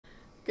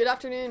Good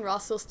afternoon,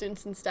 Rossville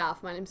students and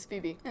staff. My name is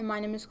Phoebe. And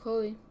my name is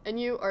Chloe. And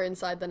you are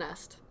inside the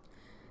nest.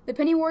 The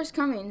penny war is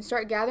coming.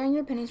 Start gathering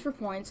your pennies for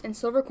points and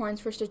silver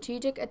coins for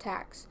strategic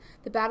attacks.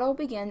 The battle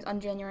begins on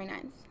January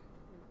 9th.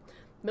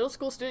 Middle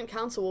School Student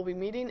Council will be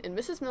meeting in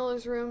Mrs.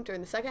 Miller's room during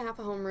the second half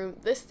of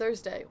homeroom this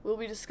Thursday. We'll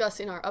be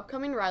discussing our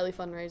upcoming Riley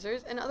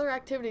fundraisers and other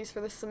activities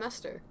for this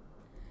semester.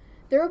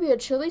 There will be a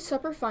chili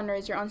supper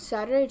fundraiser on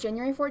Saturday,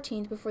 January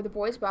 14th before the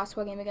boys'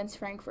 basketball game against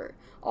Frankfort.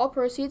 All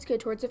proceeds go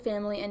towards a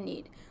family in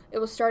need. It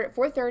will start at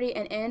 4:30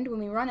 and end when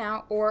we run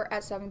out or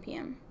at 7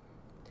 p.m.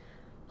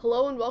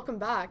 Hello and welcome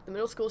back. The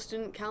Middle School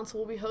Student Council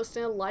will be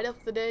hosting a Light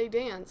Up the Day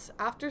dance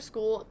after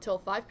school till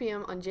 5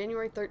 p.m. on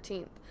January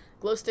 13th.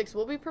 Glow sticks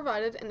will be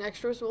provided and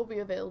extras will be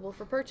available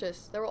for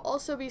purchase. There will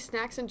also be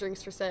snacks and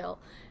drinks for sale,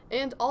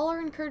 and all are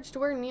encouraged to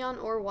wear neon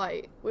or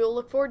white. We will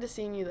look forward to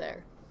seeing you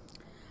there.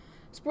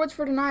 Sports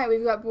for tonight,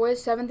 we've got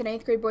boys 7th and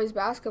 8th grade boys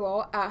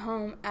basketball at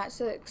home at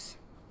 6.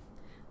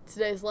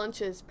 Today's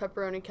lunch is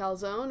pepperoni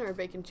calzone or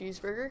bacon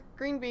cheeseburger,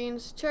 green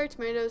beans, cherry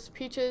tomatoes,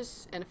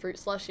 peaches, and a fruit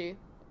slushie.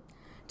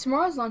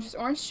 Tomorrow's lunch is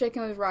orange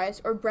chicken with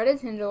rice or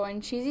breaded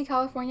tenderloin, cheesy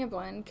California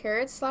blend,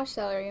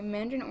 carrots/celery,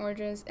 mandarin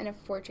oranges, and a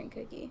fortune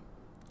cookie.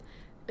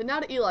 And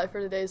now to Eli for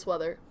today's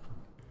weather.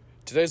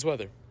 Today's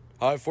weather.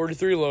 High of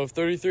 43, low of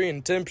 33,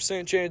 and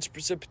 10% chance of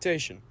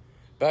precipitation.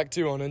 Back to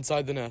you on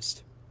Inside the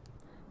Nest.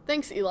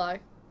 Thanks, Eli.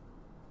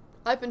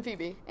 I've been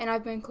Phoebe. And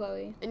I've been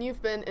Chloe. And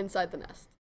you've been Inside the Nest.